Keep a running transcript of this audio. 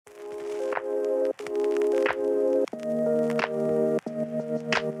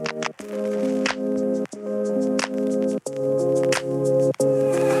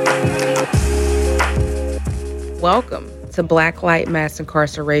to Blacklight Mass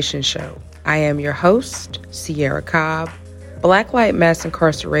Incarceration Show. I am your host, Sierra Cobb. Blacklight Mass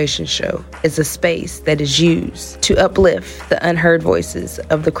Incarceration Show is a space that is used to uplift the unheard voices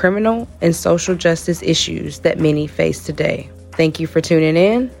of the criminal and social justice issues that many face today. Thank you for tuning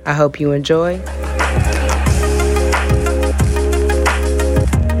in. I hope you enjoy.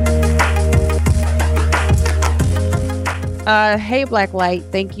 Hey, Blacklight.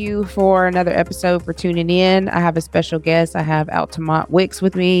 Thank you for another episode, for tuning in. I have a special guest. I have Altimont Wilks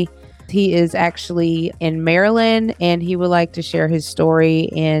with me. He is actually in Maryland, and he would like to share his story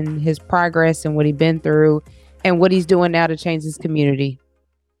and his progress and what he's been through and what he's doing now to change his community.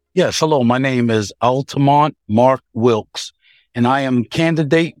 Yes, hello. My name is Altimont Mark Wilks, and I am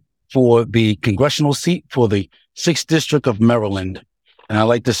candidate for the congressional seat for the 6th District of Maryland. And I'd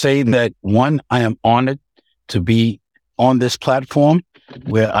like to say that, one, I am honored to be on this platform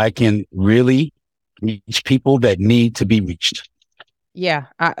where I can really reach people that need to be reached. Yeah,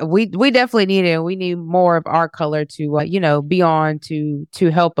 we definitely need it. We need more of our color to, be on to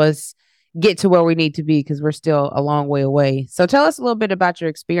help us get to where we need to be, because we're still a long way away. So tell us a little bit about your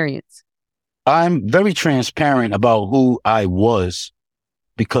experience. I'm very transparent about who I was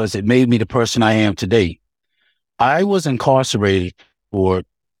because it made me the person I am today. I was incarcerated for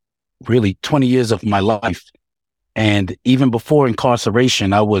really 20 years of my life. And even before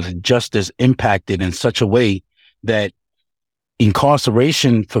incarceration, I was just as impacted in such a way that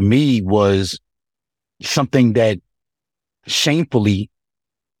incarceration for me was something that shamefully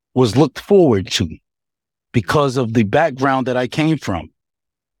was looked forward to because of the background that I came from.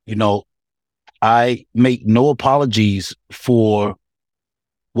 I make no apologies for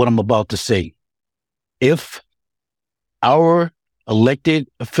what I'm about to say. If our elected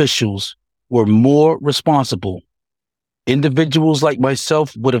officials were more responsible, individuals like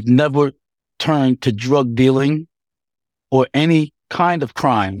myself would have never turned to drug dealing or any kind of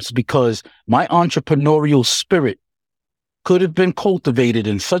crimes, because my entrepreneurial spirit could have been cultivated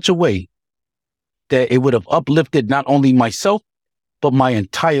in such a way that it would have uplifted not only myself, but my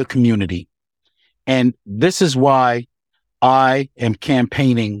entire community. And this is why I am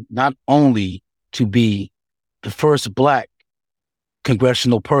campaigning not only to be the first Black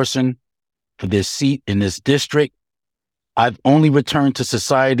congressional person for this seat in this district. I've only returned to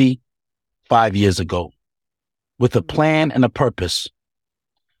society 5 years ago with a plan and a purpose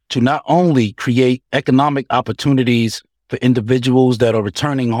to not only create economic opportunities for individuals that are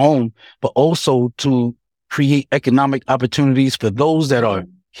returning home, but also to create economic opportunities for those that are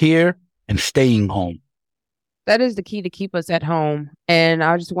here and staying home. That is the key to keep us at home. And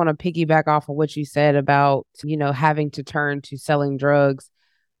I just want to piggyback off of what you said about, having to turn to selling drugs.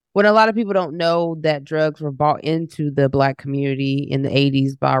 When a lot of people don't know that drugs were bought into the Black community in the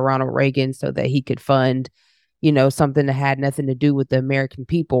 80s by Ronald Reagan so that he could fund, something that had nothing to do with the American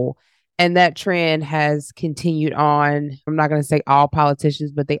people. And that trend has continued on. I'm not going to say all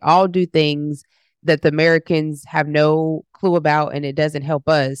politicians, but they all do things that the Americans have no clue about, and it doesn't help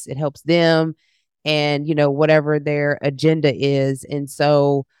us. It helps them and, whatever their agenda is. And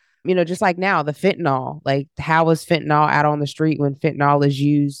so, just like now, the fentanyl, like how is fentanyl out on the street when fentanyl is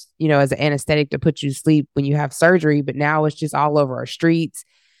used, as an anesthetic to put you to sleep when you have surgery, but now it's just all over our streets.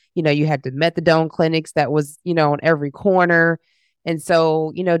 You had the methadone clinics that was, on every corner. And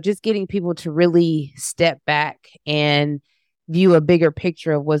so, just getting people to really step back and view a bigger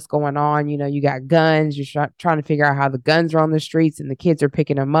picture of what's going on. You got guns, you're trying to figure out how the guns are on the streets and the kids are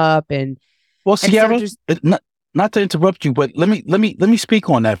picking them up. And well, Sierra, not to interrupt you, but let me speak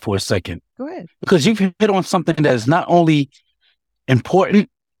on that for a second. Go ahead. Because you've hit on something that is not only important,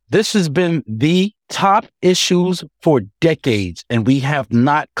 this has been the top issues for decades, and we have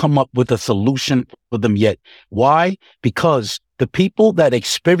not come up with a solution for them yet. Why? Because the people that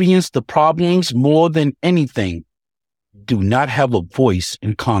experience the problems more than anything do not have a voice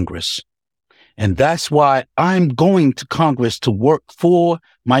in Congress. And that's why I'm going to Congress to work for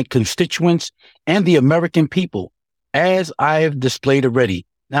my constituents and the American people, as I have displayed already.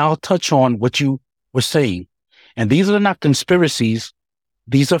 Now I'll touch on what you were saying. And these are not conspiracies.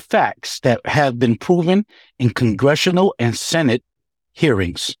 These are facts that have been proven in congressional and Senate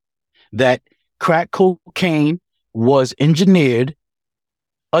hearings, that crack cocaine was engineered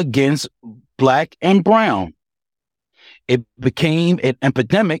against Black and brown. It became an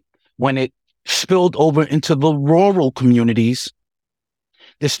epidemic when it spilled over into the rural communities.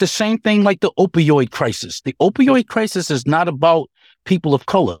 It's the same thing like the opioid crisis. The opioid crisis is not about people of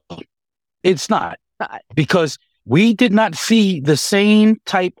color. It's not, because we did not see the same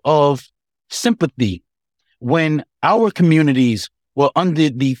type of sympathy when our communities were under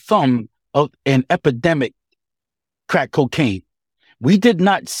the thumb of an epidemic crack cocaine. We did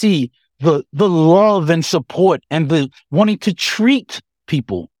not see the love and support and the wanting to treat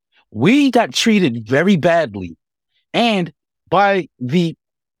people. We got treated very badly, and by the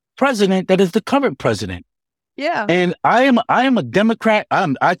president that is the current president. Yeah. And I am a Democrat.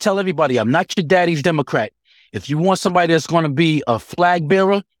 I tell everybody, I'm not your daddy's Democrat. If you want somebody that's going to be a flag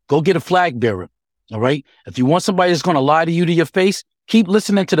bearer, go get a flag bearer. All right. If you want somebody that's going to lie to you to your face, keep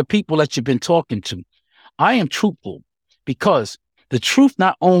listening to the people that you've been talking to. I am truthful because the truth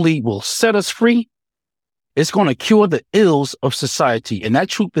not only will set us free, it's going to cure the ills of society. And that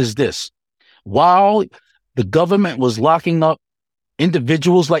truth is this. While the government was locking up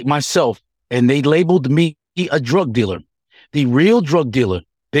individuals like myself, and they labeled me a drug dealer, the real drug dealer,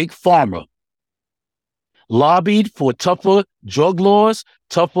 Big Pharma, lobbied for tougher drug laws,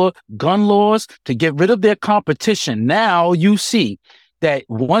 tougher gun laws to get rid of their competition. Now you see that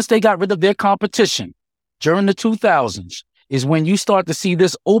once they got rid of their competition during the 2000s is when you start to see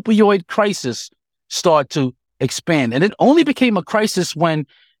this opioid crisis start to expand. And it only became a crisis when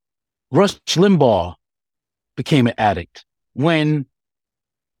Rush Limbaugh became an addict, when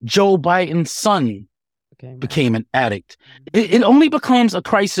Joe Biden's son became an addict. It only becomes a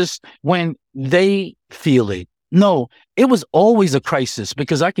crisis when they feel it. No, it was always a crisis,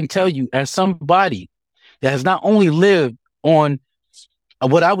 because I can tell you, as somebody that has not only lived on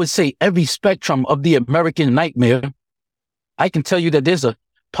what I would say every spectrum of the American nightmare, I can tell you that there's a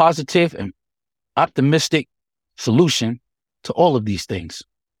positive and optimistic solution to all of these things.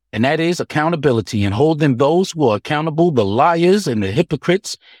 And that is accountability and holding those who are accountable, the liars and the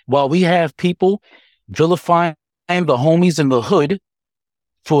hypocrites, while we have people vilifying the homies in the hood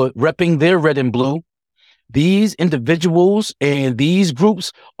for repping their red and blue. These individuals and these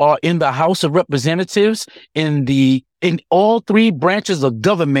groups are in the House of Representatives, in all three branches of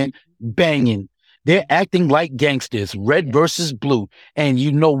government, banging. They're acting like gangsters, red versus blue. And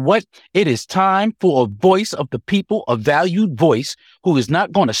you know what? It is time for a voice of the people, a valued voice who is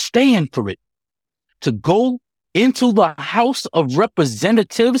not going to stand for it, to go into the House of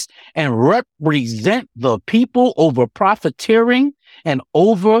Representatives and represent the people over profiteering and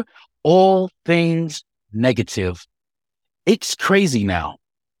over all things negative. It's crazy now.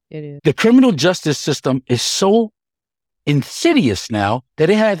 It is. The criminal justice system is so insidious now that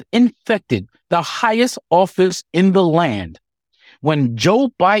it has infected the highest office in the land. When Joe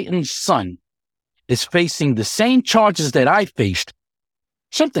Biden's son is facing the same charges that I faced,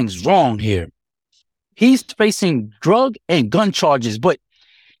 something's wrong here. He's facing drug and gun charges, but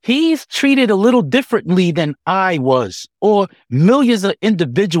he's treated a little differently than I was, or millions of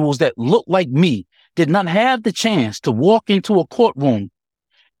individuals that look like me did not have the chance to walk into a courtroom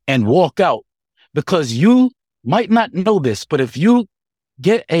and walk out, because you might not know this, but if you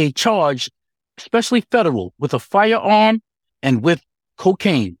get a charge, especially federal, with a firearm and with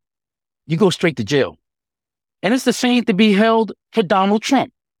cocaine, you go straight to jail. And it's the same to be held for Donald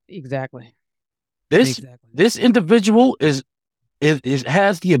Trump. Exactly. This individual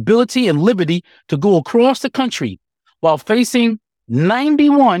has the ability and liberty to go across the country while facing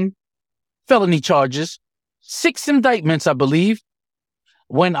 91 felony charges, 6 indictments, I believe.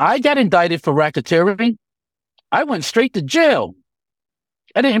 When I got indicted for racketeering, I went straight to jail.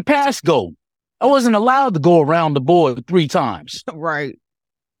 I didn't pass go. I wasn't allowed to go around the board 3 times. Right.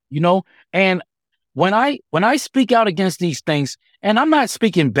 You know, and when I speak out against these things, and I'm not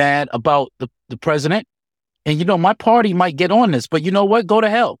speaking bad about the president, and you know, my party might get on this, but you know what? Go to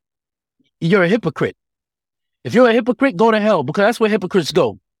hell. You're a hypocrite. If you're a hypocrite, go to hell, because that's where hypocrites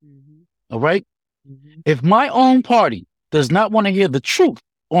go. Mm-hmm. All right? Mm-hmm. If my own party does not want to hear the truth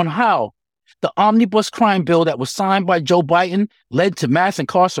on how the omnibus crime bill that was signed by Joe Biden led to mass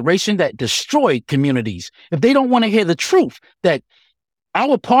incarceration that destroyed communities, if they don't want to hear the truth that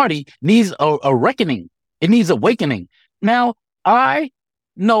our party needs a reckoning, it needs awakening. Now, I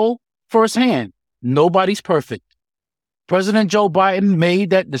know firsthand, nobody's perfect. President Joe Biden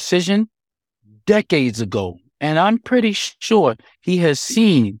made that decision decades ago, and I'm pretty sure he has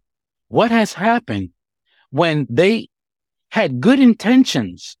seen what has happened when they had good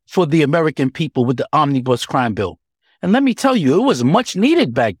intentions for the American people with the omnibus crime bill. And let me tell you, it was much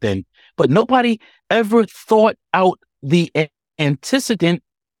needed back then, but nobody ever thought out the antecedent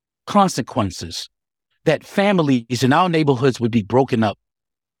consequences, that families in our neighborhoods would be broken up,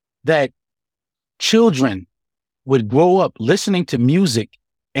 that children would grow up listening to music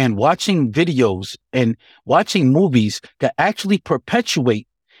and watching videos and watching movies that actually perpetuate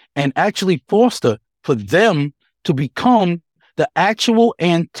and actually foster for them to become the actual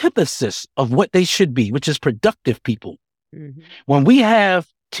antithesis of what they should be, which is productive people. Mm-hmm. When we have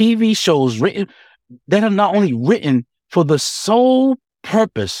TV shows that are not only written for the sole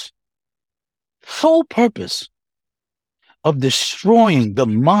purpose of destroying the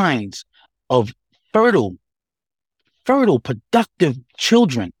minds of fertile, productive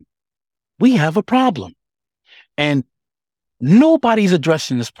children, we have a problem. And nobody's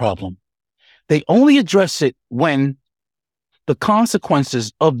addressing this problem. They only address it when the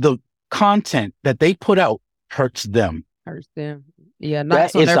consequences of the content that they put out hurts them. Yeah,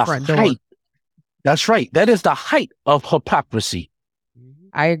 knocks on their front door. That's right. That is the height of hypocrisy.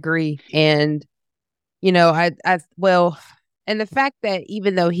 I agree. And, and the fact that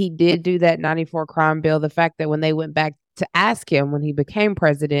even though he did do that 94 crime bill, the fact that when they went back to ask him when he became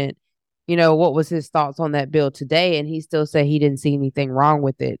president, what was his thoughts on that bill today? And he still said he didn't see anything wrong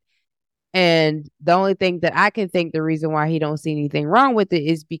with it. And the only thing that I can think the reason why he don't see anything wrong with it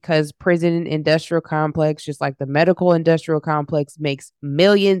is because prison industrial complex, just like the medical industrial complex, makes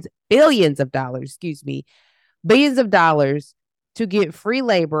billions of dollars to get free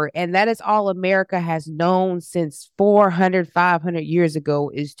labor. And that is all America has known since 400, 500 years ago,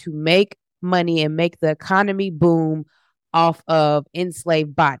 is to make money and make the economy boom off of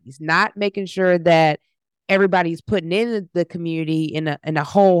enslaved bodies, not making sure that everybody's putting in the community in a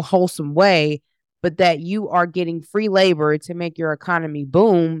whole wholesome way, but that you are getting free labor to make your economy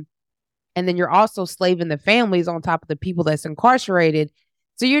boom. And then you're also slaving the families on top of the people that's incarcerated.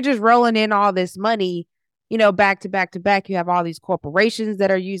 So you're just rolling in all this money, back to back to back. You have all these corporations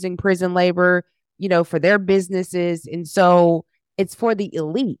that are using prison labor, for their businesses. And so it's for the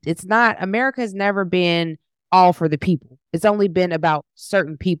elite. It's not, America has never been all for the people. It's only been about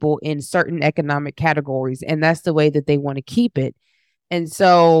certain people in certain economic categories. And that's the way that they want to keep it. And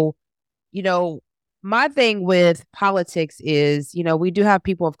so, my thing with politics is, we do have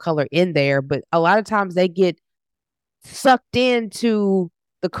people of color in there, but a lot of times they get sucked into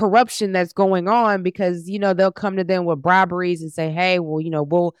the corruption that's going on because, they'll come to them with briberies and say, hey,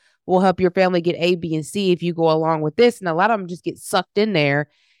 well, we'll help your family get A, B, and C if you go along with this. And a lot of them just get sucked in there.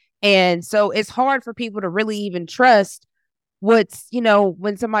 And so it's hard for people to really even trust what's,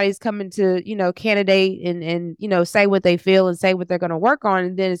 when somebody's coming to, candidate and say what they feel and say what they're going to work on.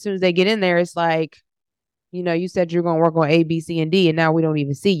 And then as soon as they get in there, it's like, you said you're going to work on A, B, C, and D, and now we don't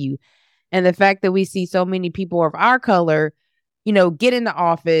even see you. And the fact that we see so many people of our color, get into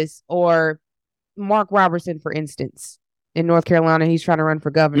office, or Mark Robertson, for instance, in North Carolina, he's trying to run for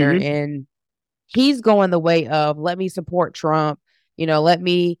governor, and he's going the way of, let me support Trump, let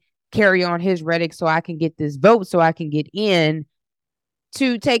me carry on his rhetoric so I can get this vote, so I can get in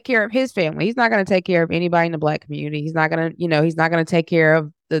to take care of his family. He's not going to take care of anybody in the Black community. He's not going to, he's not going to take care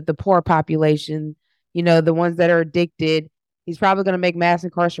of the poor population, the ones that are addicted. He's probably going to make mass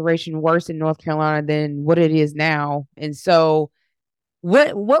incarceration worse in North Carolina than what it is now. And so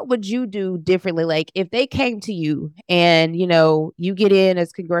what would you do differently? Like if they came to you and, you get in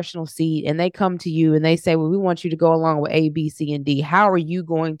as congressional seat and they come to you and they say, well, we want you to go along with A, B, C, and D. How are you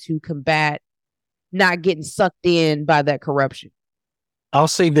going to combat not getting sucked in by that corruption? I'll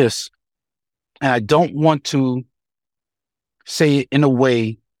say this, and I don't want to say it in a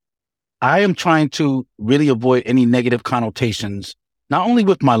way. I am trying to really avoid any negative connotations, not only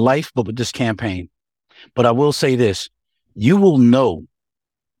with my life, but with this campaign. But I will say this, you will know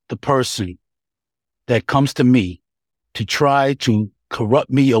the person that comes to me to try to corrupt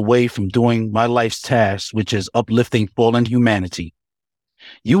me away from doing my life's task, which is uplifting fallen humanity.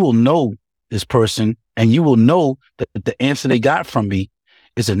 You will know this person, and you will know that the answer they got from me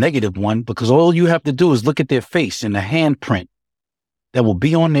is a negative one, because all you have to do is look at their face and the handprint that will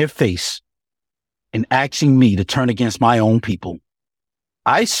be on their face in asking me to turn against my own people.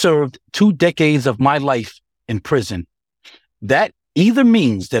 I served 2 decades of my life in prison. That either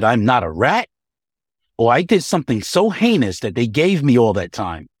means that I'm not a rat, or I did something so heinous that they gave me all that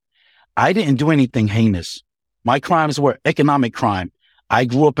time. I didn't do anything heinous. My crimes were economic crime. I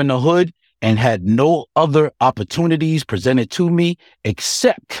grew up in the hood and had no other opportunities presented to me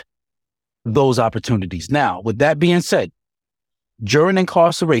except those opportunities. Now, with that being said, during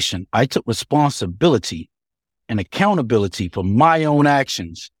incarceration, I took responsibility and accountability for my own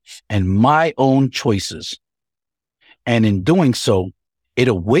actions and my own choices. And in doing so, it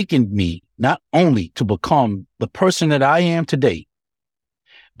awakened me not only to become the person that I am today,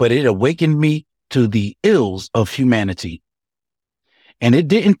 but it awakened me to the ills of humanity. And it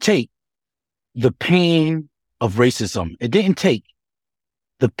didn't take the pain of racism. It didn't take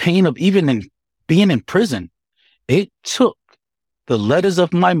the pain of even being in prison. It took the letters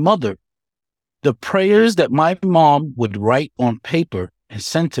of my mother, the prayers that my mom would write on paper and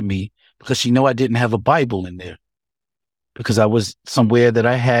send to me, because she knew I didn't have a Bible in there, because I was somewhere that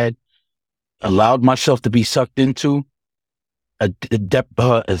I had allowed myself to be sucked into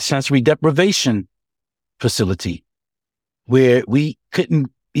a sensory deprivation facility where we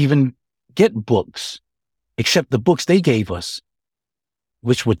couldn't even get books except the books they gave us,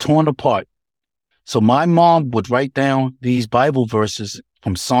 which were torn apart. So my mom would write down these Bible verses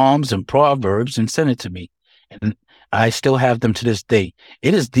from Psalms and Proverbs and send it to me. And I still have them to this day.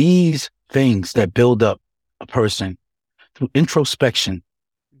 It is these things that build up a person through introspection.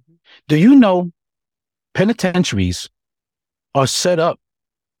 Mm-hmm. Do you know penitentiaries are set up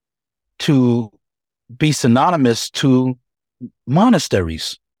to be synonymous to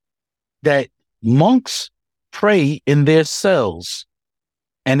monasteries, that monks pray in their cells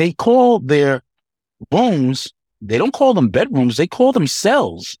and they call their rooms, they don't call them bedrooms, they call them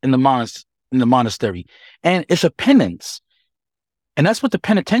cells in the monastery. And it's a penance. And that's what the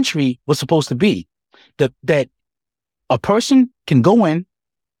penitentiary was supposed to be. That a person can go in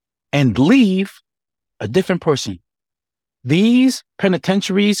and leave a different person. These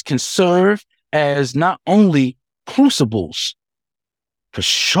penitentiaries can serve as not only crucibles for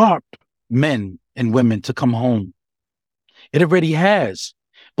sharp men and women to come home. It already has.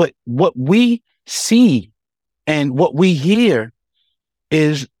 But what we see and what we hear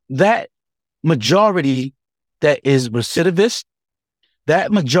is that majority that is recidivist,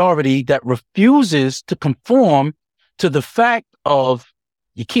 that majority that refuses to conform to the fact of,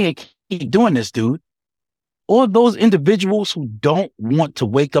 you can't keep doing this, dude. Or those individuals who don't want to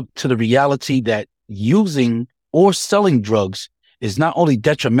wake up to the reality that using or selling drugs is not only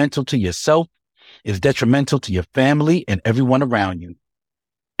detrimental to yourself, it's detrimental to your family and everyone around you.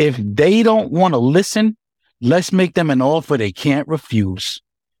 If they don't want to listen, let's make them an offer they can't refuse,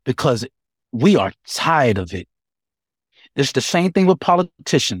 because we are tired of it. It's the same thing with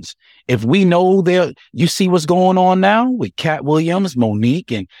politicians. If we know you see what's going on now with Cat Williams,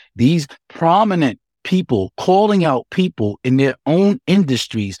 Monique, and these prominent people calling out people in their own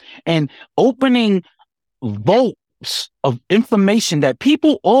industries and opening vaults of information that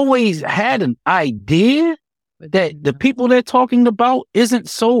people always had an idea that the people they're talking about isn't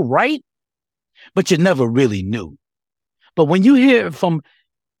so right, but you never really knew. But when you hear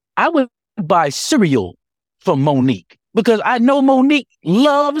I would buy cereal from Monique because I know Monique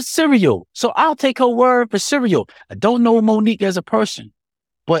loves cereal. So I'll take her word for cereal. I don't know Monique as a person,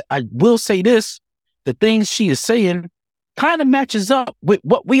 but I will say this. The things she is saying kind of matches up with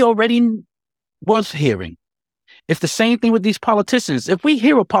what we already was hearing. It's the same thing with these politicians. If we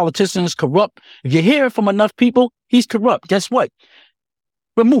hear a politician is corrupt, if you hear it from enough people, he's corrupt. Guess what?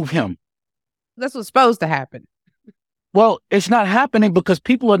 Remove him. That's what's supposed to happen. Well, it's not happening because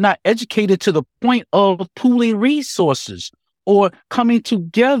people are not educated to the point of pooling resources or coming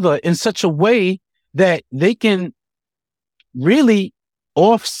together in such a way that they can really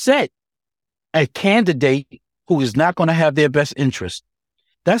offset a candidate who is not going to have their best interest.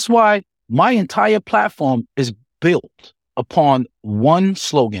 That's why my entire platform is built upon one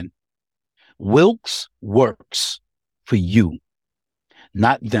slogan: Wilks works for you,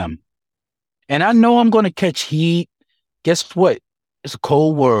 not them. And I know I'm going to catch heat. Guess what? It's a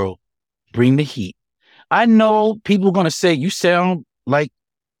cold world. Bring the heat. I know people are going to say, you sound like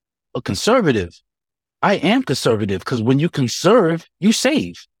a conservative. I am conservative because when you conserve, you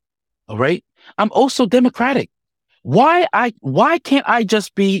save. All right. I'm also democratic. Why can't I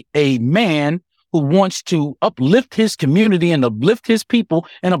just be a man who wants to uplift his community and uplift his people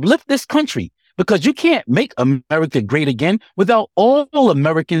and uplift this country? Because you can't make America great again without all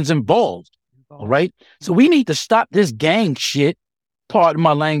Americans involved. All right. So we need to stop this gang shit, pardon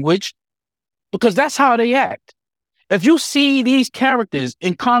my language, because that's how they act. If you see these characters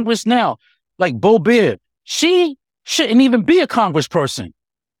in Congress now, like Bo Bear, she shouldn't even be a congressperson.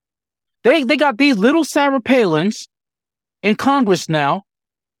 They got these little Sarah Palins in Congress now,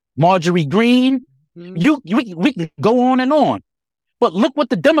 Marjorie Greene. We can go on and on. But look what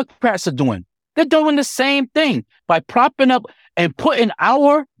the Democrats are doing. They're doing the same thing by propping up and putting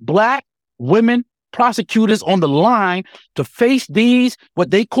our Black women prosecutors on the line to face these,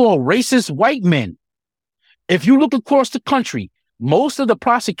 what they call racist white men. If you look across the country, most of the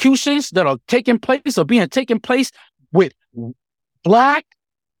prosecutions that are taking place are being taken place with Black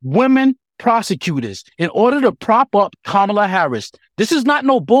women prosecutors in order to prop up Kamala Harris. This is not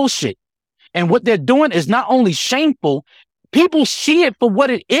no bullshit. And what they're doing is not only shameful, people see it for what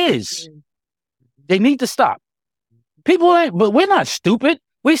it is. They need to stop. But we're not stupid.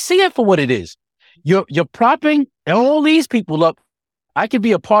 We see it for what it is. You're propping all these people up. I could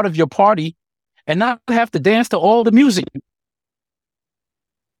be a part of your party and not have to dance to all the music.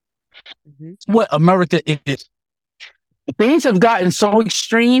 What America is. Things have gotten so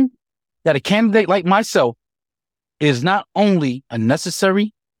extreme that a candidate like myself is not only a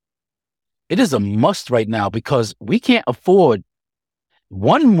necessary, it is a must right now because we can't afford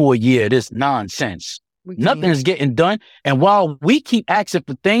one more year of this nonsense. Nothing's getting done. And while we keep asking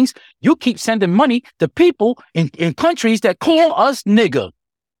for things, you keep sending money to people in countries that call us nigger.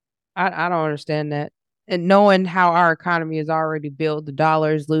 I don't understand that. And knowing how our economy is already built, the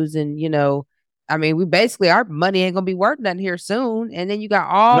dollar is losing, I mean, we basically, our money ain't going to be worth nothing here soon. And then you got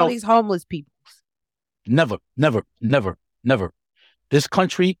all these homeless people. Never, never, never, never. This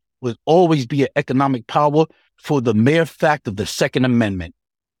country will always be an economic power for the mere fact of the Second Amendment.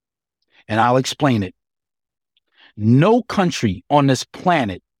 And I'll explain it. No country on this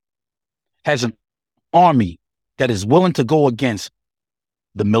planet has an army that is willing to go against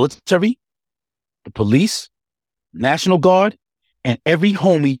the military, the police, National Guard, and every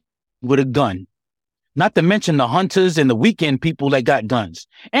homie with a gun. Not to mention the hunters and the weekend people that got guns.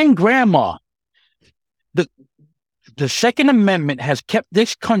 And grandma. The Second Amendment has kept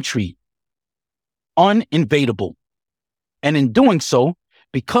this country uninvadable. And in doing so,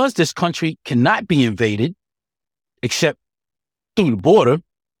 because this country cannot be invaded, except through the border,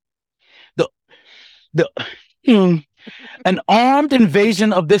 an armed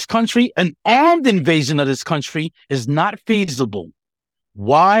invasion of this country is not feasible.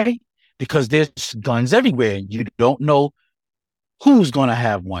 Why? Because there's guns everywhere. You don't know who's going to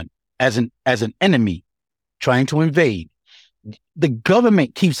have one as an enemy trying to invade. The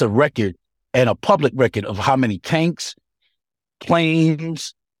government keeps a record and a public record of how many tanks,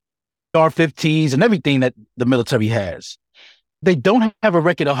 planes, AR-15s, and everything that the military has. They don't have a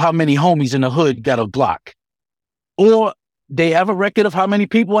record of how many homies in the hood got a Glock. Or they have a record of how many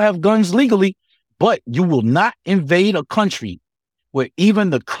people have guns legally, but you will not invade a country where even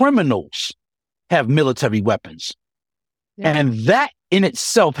the criminals have military weapons. Yeah. And that in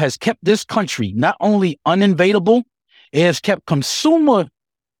itself has kept this country not only uninvadable, it has kept consumer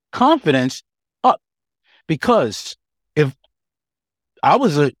confidence up. Because if I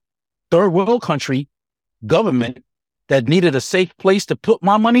was a third world country government that needed a safe place to put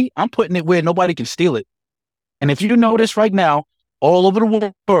my money, I'm putting it where nobody can steal it. And if you notice right now, all over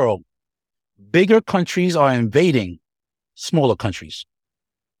the world, bigger countries are invading smaller countries.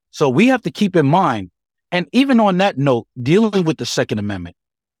 So we have to keep in mind, and even on that note, dealing with the Second Amendment,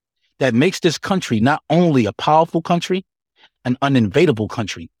 that makes this country not only a powerful country, an uninvadable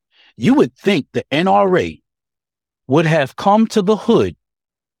country. You would think the NRA would have come to the hood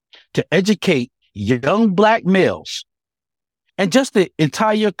to educate young Black males and just the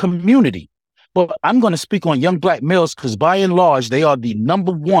entire community. But I'm going to speak on young Black males because by and large, they are the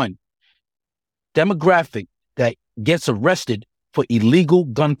number one demographic that gets arrested for illegal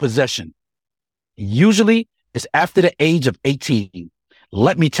gun possession. Usually it's after the age of 18.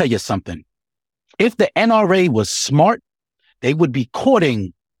 Let me tell you something. If the NRA was smart, they would be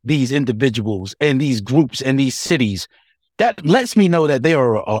courting these individuals and these groups and these cities. That lets me know that they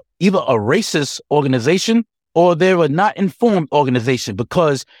are either a racist organization or they're a not informed organization,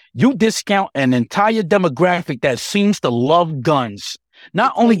 because you discount an entire demographic that seems to love guns.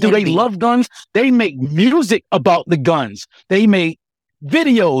 Not only do they love guns, they make music about the guns. They make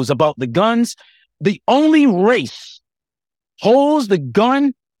videos about the guns. The only race holds the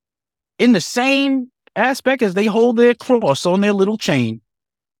gun in the same aspect as they hold their cross on their little chain.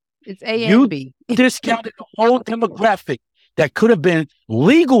 It's A and B. You discounted the whole demographic that could have been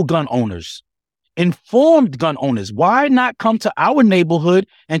legal gun owners, informed gun owners. Why not come to our neighborhood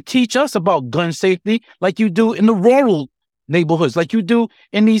and teach us about gun safety like you do in the rural neighborhoods, like you do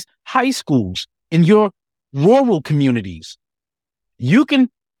in these high schools, in your rural communities? You can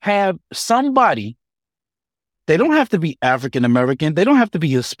have somebody, they don't have to be African American, they don't have to be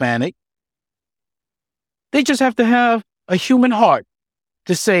Hispanic. They just have to have a human heart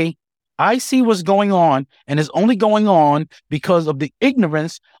to say, I see what's going on, and it's only going on because of the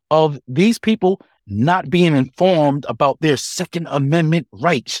ignorance of these people not being informed about their Second Amendment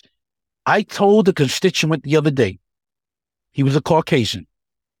rights. I told a constituent the other day, he was a Caucasian.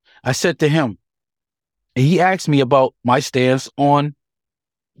 I said to him, and he asked me about my stance on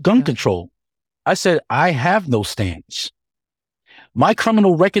gun control. I said, I have no stance. My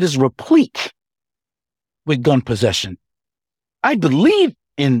criminal record is replete with gun possession. I believe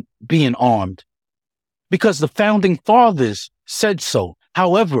in being armed because the founding fathers said so.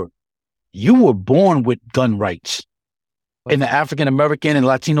 However, you were born with gun rights. In the African American and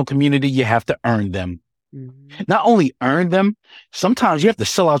Latino community, you have to earn them. Mm-hmm. Not only earn them, sometimes you have to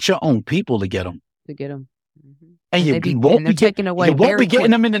sell out your own people to get them. Mm-hmm. And you won't be getting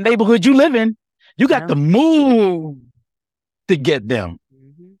them in the neighborhood you live in. You got to move to get them.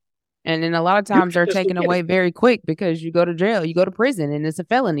 Mm-hmm. And then a lot of You times can they're just taken forget it. away very quick because you go to jail, you go to prison, and it's a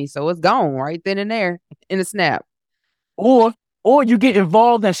felony. So it's gone right then and there in a snap. Or you get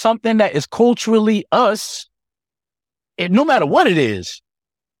involved in something that is culturally us, and no matter what it is.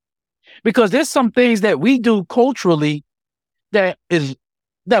 Because there's some things that we do culturally that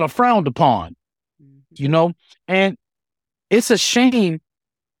are frowned upon, you know? And it's a shame,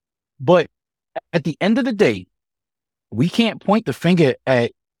 but at the end of the day, we can't point the finger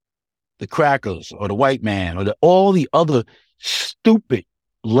at the crackers or the white man or all the other stupid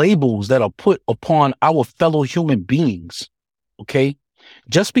labels that are put upon our fellow human beings. Okay.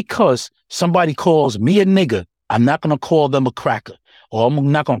 Just because somebody calls me a nigger, I'm not going to call them a cracker, or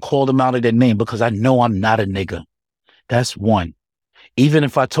I'm not going to call them out of their name because I know I'm not a nigger. That's one. Even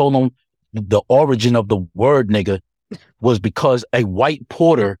if I told them the origin of the word nigger was because a white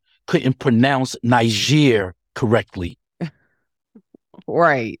porter couldn't pronounce Niger correctly.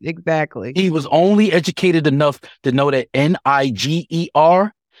 Right, exactly. He was only educated enough to know that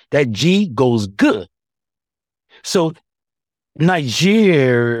Niger, that G goes good. So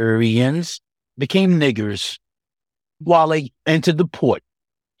Nigerians became niggers while they entered the port.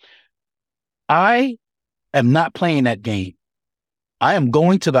 I am not playing that game. I am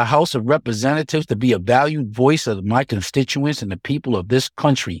going to the House of Representatives to be a valued voice of my constituents and the people of this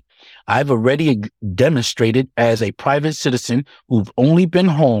country. I've already demonstrated as a private citizen who've only been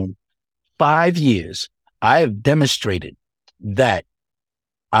home 5 years. I have demonstrated that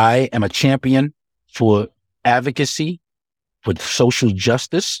I am a champion for advocacy, for social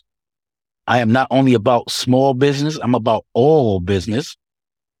justice. I am not only about small business, I'm about all business,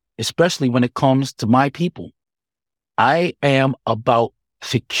 especially when it comes to my people. I am about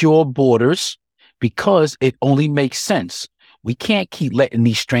secure borders because it only makes sense. We can't keep letting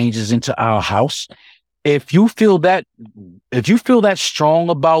these strangers into our house. If you feel that strong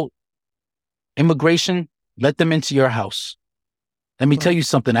about immigration, let them into your house. Let me tell you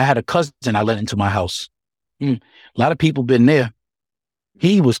something. I had a cousin I let into my house. A lot of people been there.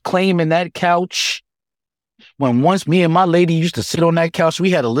 He was claiming that couch. When once me and my lady used to sit on that couch,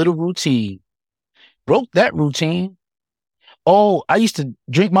 we had a little routine. Broke that routine. Oh, I used to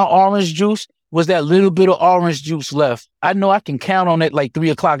drink my orange juice. Was that little bit of orange juice left? I know I can count on it like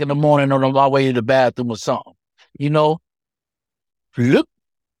 3:00 in the morning on my way to the bathroom or something. You know, look,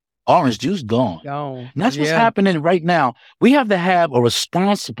 orange juice gone. And that's what's happening right now. We have to have a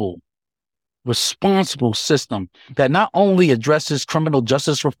responsible system that not only addresses criminal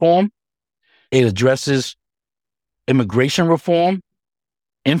justice reform, it addresses immigration reform,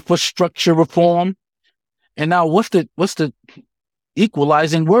 infrastructure reform. And now what's the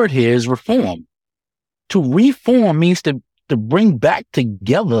equalizing word here is reform. To reform means to bring back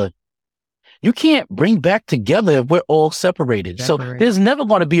together. You can't bring back together if we're all separated. So there's never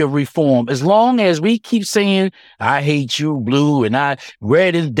going to be a reform as long as we keep saying, I hate you, blue, and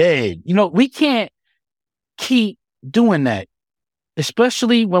red is dead. You know, we can't keep doing that,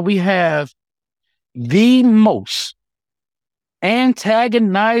 especially when we have the most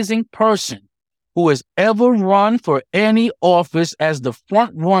antagonizing person who has ever run for any office as the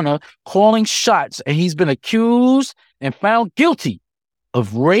front runner calling shots. And he's been accused and found guilty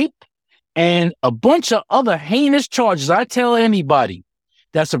of rape and a bunch of other heinous charges. I tell anybody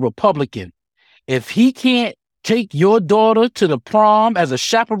that's a Republican, if he can't take your daughter to the prom as a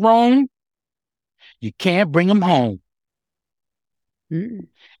chaperone, you can't bring him home.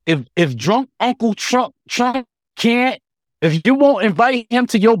 If drunk Uncle Trump can't, if you won't invite him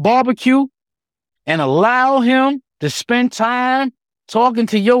to your barbecue and allow him to spend time talking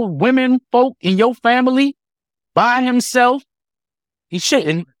to your women folk in your family by himself, he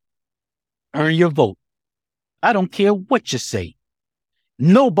shouldn't earn your vote. I don't care what you say.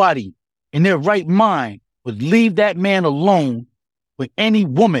 Nobody in their right mind would leave that man alone with any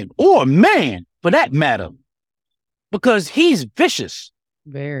woman or man for that matter, because he's vicious.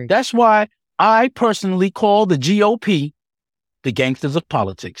 Very. That's why I personally call the GOP the gangsters of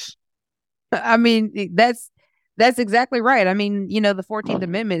politics. I mean, that's exactly right. I mean, you know, the 14th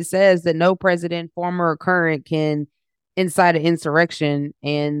Amendment says that no president, former or current, can incite an insurrection,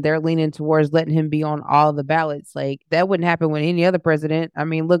 and they're leaning towards letting him be on all the ballots. Like, that wouldn't happen with any other president. I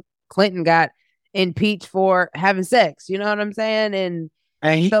mean, look, Clinton got impeached for having sex. You know what I'm saying? And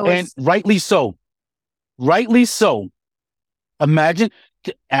rightly so. Rightly so. Imagine,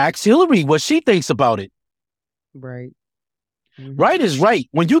 ask Hillary what she thinks about it. Right. Right is right.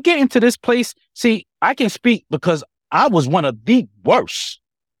 When you get into this place, see, I can speak because I was one of the worst.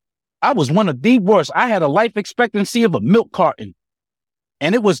 I had a life expectancy of a milk carton.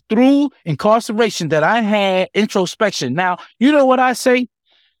 And it was through incarceration that I had introspection. Now, you know what I say?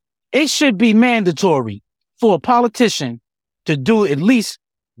 It should be mandatory for a politician to do at least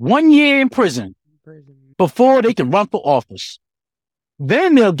 1 year in prison before they can run for office.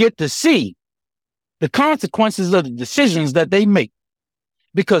 Then they'll get to see the consequences of the decisions that they make.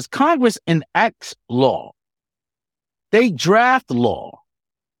 Because Congress enacts law. They draft law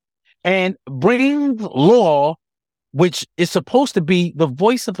and bring law, which is supposed to be the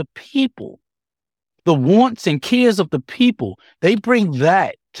voice of the people, the wants and cares of the people. They bring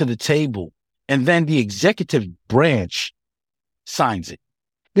that to the table, and then the executive branch signs it.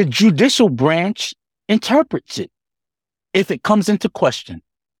 The judicial branch interprets it if it comes into question.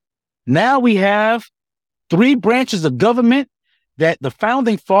 Now we have 3 branches of government that the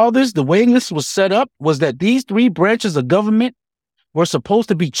founding fathers, the way this was set up was that these 3 branches of government were supposed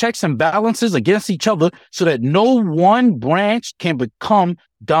to be checks and balances against each other so that no one branch can become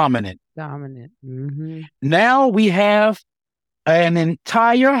dominant. Mm-hmm. Now we have an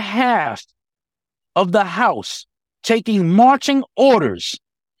entire half of the House taking marching orders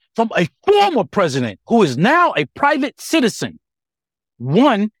from a former president who is now a private citizen.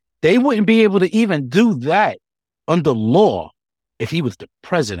 One, they wouldn't be able to even do that under law if he was the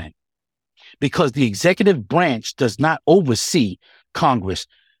president, because the executive branch does not oversee Congress.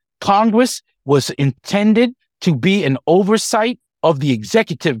 Congress was intended to be an oversight of the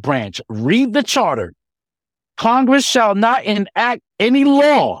executive branch. Read the charter. Congress shall not enact any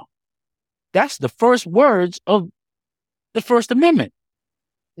law. That's the first words of the First Amendment.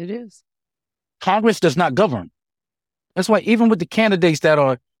 It is. Congress does not govern. That's why even with the candidates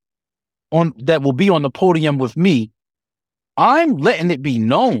that will be on the podium with me, I'm letting it be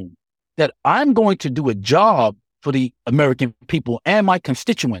known that I'm going to do a job for the American people and my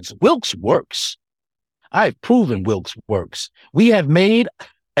constituents. Wilks works. I've proven Wilks works. We have made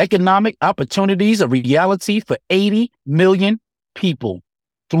economic opportunities a reality for 80 million people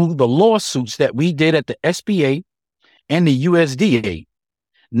through the lawsuits that we did at the SBA and the USDA.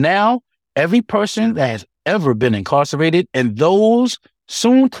 Now, every person that has ever been incarcerated and those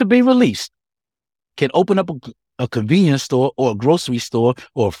soon to be released can open up a convenience store or a grocery store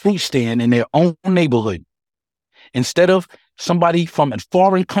or a fruit stand in their own neighborhood. Instead of somebody from a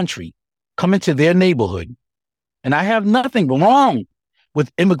foreign country coming to their neighborhood. And I have nothing wrong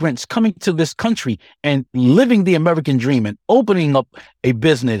with immigrants coming to this country and living the American dream and opening up a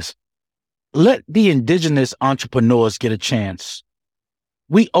business. Let the indigenous entrepreneurs get a chance.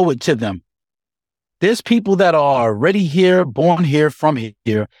 We owe it to them. There's people that are already here, born here, from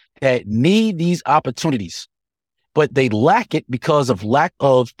here, that need these opportunities, but they lack it because of lack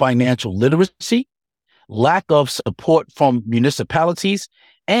of financial literacy, lack of support from municipalities,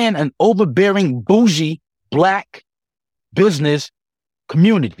 and an overbearing, bougie Black business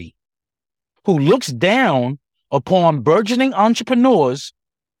community who looks down upon burgeoning entrepreneurs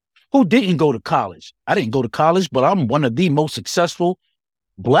who didn't go to college. I didn't go to college, but I'm one of the most successful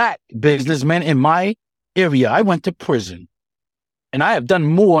Black businessmen in my area. I went to prison, and I have done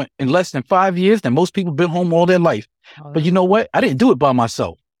more in less than 5 years than most people been home all their life. But you know what? I didn't do it by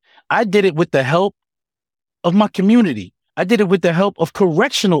myself. I did it with the help of my community. I did it with the help of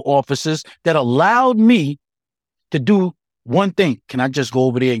correctional officers that allowed me to do one thing. Can I just go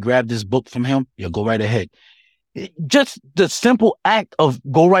over there and grab this book from him? Yeah, go right ahead. Just the simple act of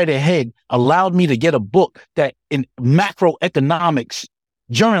go right ahead allowed me to get a book that in macroeconomics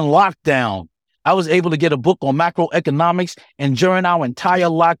during lockdown, I was able to get a book on macroeconomics, and during our entire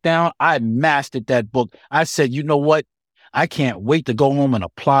lockdown, I mastered that book. I said, you know what? I can't wait to go home and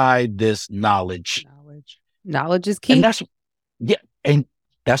apply this knowledge. Knowledge is key. And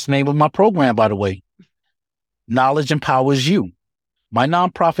that's the name of my program, by the way. Knowledge Empowers You. My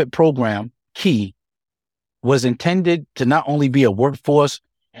nonprofit program, Key, was intended to not only be a workforce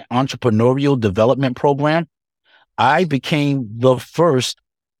and entrepreneurial development program. I became the first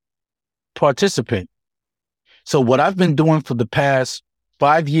participant. So what I've been doing for the past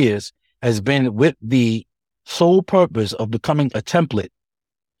 5 years has been with the sole purpose of becoming a template,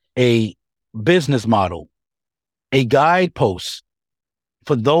 a business model, a guidepost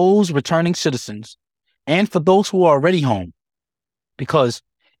for those returning citizens and for those who are already home, because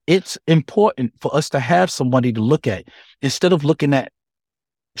it's important for us to have somebody to look at instead of looking at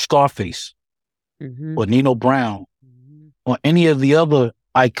Scarface or Nino Brown or any of the other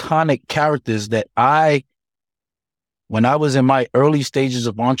iconic characters that when I was in my early stages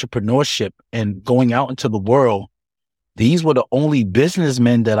of entrepreneurship and going out into the world, these were the only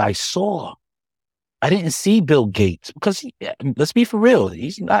businessmen that I saw. I didn't see Bill Gates because let's be for real.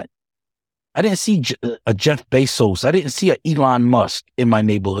 I didn't see a Jeff Bezos. I didn't see a Elon Musk in my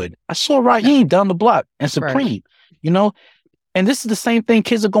neighborhood. I saw Raheem down the block and Supreme, And this is the same thing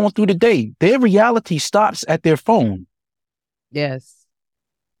kids are going through today. Their reality stops at their phone. Yes.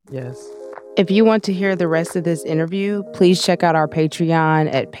 Yes. If you want to hear the rest of this interview, please check out our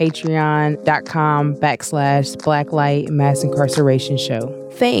Patreon at patreon.com/Blacklight Mass Incarceration Show.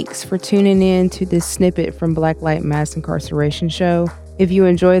 Thanks for tuning in to this snippet from Blacklight Mass Incarceration Show. If you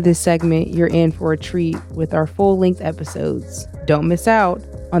enjoy this segment, you're in for a treat with our full-length episodes. Don't miss out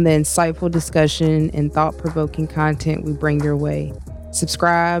on the insightful discussion and thought-provoking content we bring your way.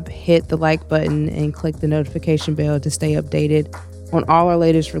 Subscribe, hit the like button, and click the notification bell to stay updated on all our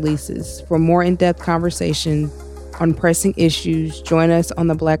latest releases. For more in-depth conversation on pressing issues, join us on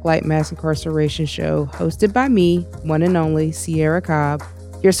the Blacklight Mass Incarceration Show, hosted by me, one and only Sierra Cobb.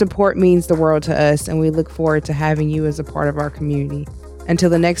 Your support means the world to us, and we look forward to having you as a part of our community. Until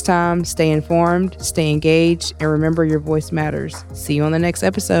the next time, stay informed, stay engaged, and remember your voice matters. See you on the next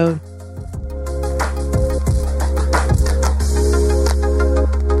episode.